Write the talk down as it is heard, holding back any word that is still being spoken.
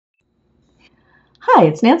Hi,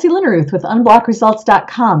 it's Nancy Linneruth with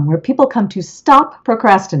unblockresults.com, where people come to stop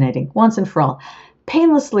procrastinating once and for all,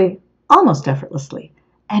 painlessly, almost effortlessly,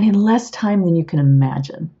 and in less time than you can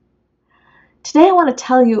imagine. Today I want to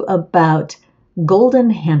tell you about golden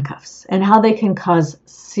handcuffs and how they can cause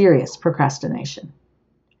serious procrastination.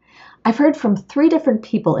 I've heard from 3 different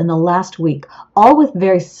people in the last week, all with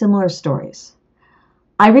very similar stories.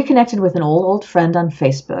 I reconnected with an old friend on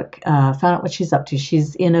Facebook, found out what she's up to.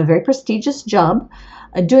 She's in a very prestigious job,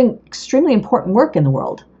 doing extremely important work in the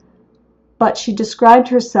world. But she described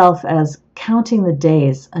herself as counting the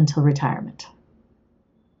days until retirement.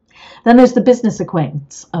 Then there's the business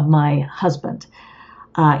acquaintance of my husband.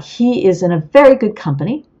 He is in a very good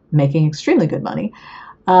company, making extremely good money,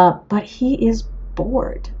 but he is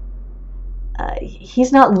bored.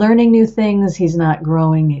 He's not learning new things. He's not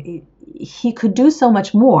growing. He could do so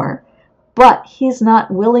much more, but he's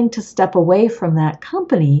not willing to step away from that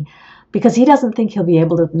company because he doesn't think he'll be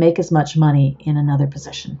able to make as much money in another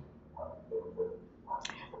position.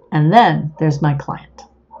 And then there's my client.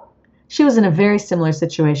 She was in a very similar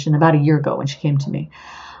situation about a year ago when she came to me.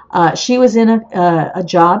 She was in a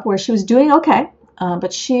job where she was doing okay,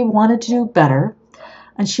 but she wanted to do better,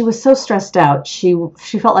 and she was so stressed out. She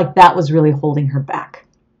felt like that was really holding her back.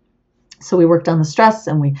 So we worked on the stress,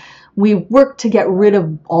 and we worked to get rid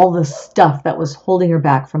of all the stuff that was holding her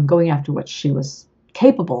back from going after what she was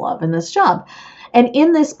capable of in this job. And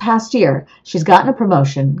in this past year, she's gotten a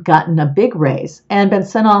promotion, gotten a big raise, and been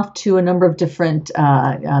sent off to a number of different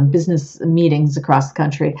business meetings across the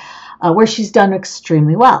country where she's done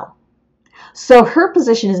extremely well. So her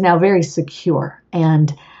position is now very secure,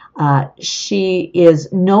 and she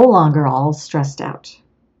is no longer all stressed out.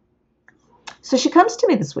 So she comes to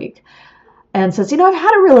me this week and says, I've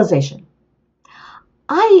had a realization.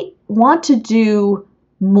 I want to do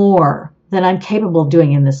more than I'm capable of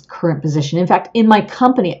doing in this current position. In fact, in my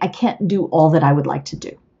company, I can't do all that I would like to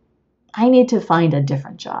do. I need to find a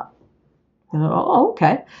different job. Oh,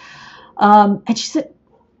 okay. And she said,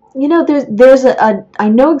 I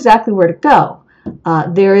know exactly where to go.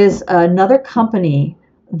 There is another company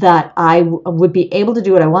that I would be able to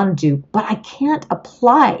do what I want to do, but I can't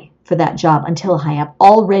apply for that job until I have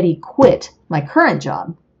already quit my current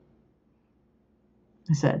job.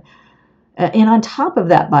 I said, and on top of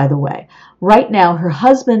that, by the way, right now her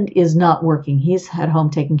husband is not working. He's at home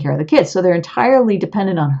taking care of the kids, so they're entirely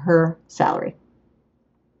dependent on her salary.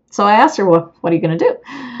 So I asked her, well, what are you going to do?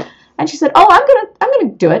 And she said, I'm going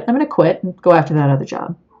to do it. I'm going to quit and go after that other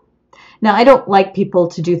job. Now, I don't like people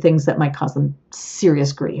to do things that might cause them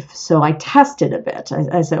serious grief, so I tested a bit.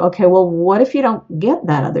 I said, okay, well, what if you don't get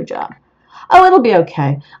that other job? Oh, it'll be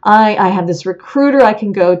okay. I have this recruiter I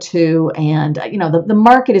can go to, and the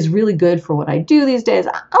market is really good for what I do these days.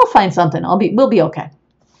 I'll find something. We'll be okay.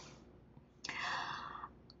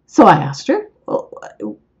 So I asked her,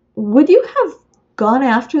 would you have gone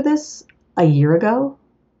after this a year ago?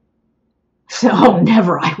 She said, oh,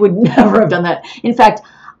 never. I would never have done that. In fact,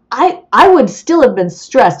 I would still have been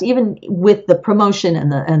stressed, even with the promotion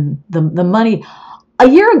and the money a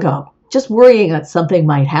year ago, just worrying that something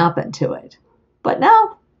might happen to it. But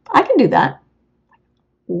now I can do that.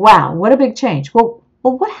 Wow, what a big change. Well,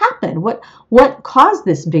 what happened? What caused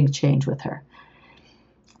this big change with her?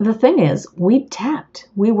 The thing is, we tapped.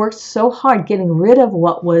 We worked so hard getting rid of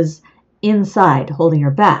what was inside holding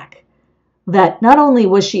her back that not only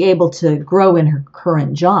was she able to grow in her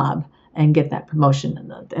current job and get that promotion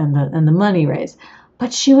and the money raise,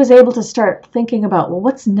 but she was able to start thinking about, well,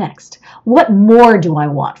 what's next? What more do I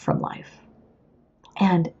want from life?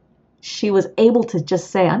 And she was able to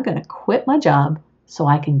just say, I'm going to quit my job so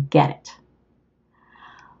I can get it.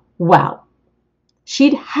 Wow.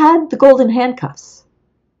 She'd had the golden handcuffs,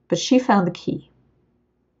 but she found the key.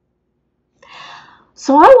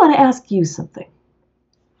 So I want to ask you something.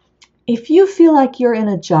 If you feel like you're in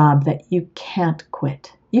a job that you can't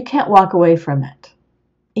quit, you can't walk away from it,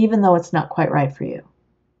 even though it's not quite right for you,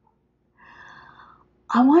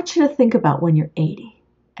 I want you to think about when you're 80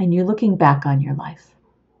 and you're looking back on your life.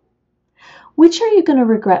 Which are you going to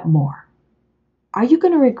regret more? Are you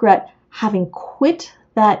going to regret having quit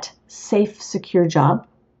that safe, secure job?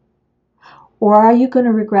 Or are you going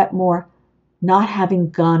to regret more not having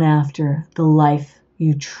gone after the life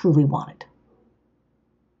you truly wanted?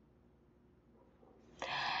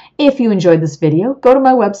 If you enjoyed this video, go to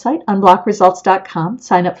my website, unblockresults.com,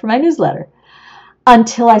 sign up for my newsletter.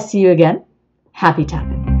 Until I see you again, happy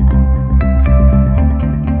tapping.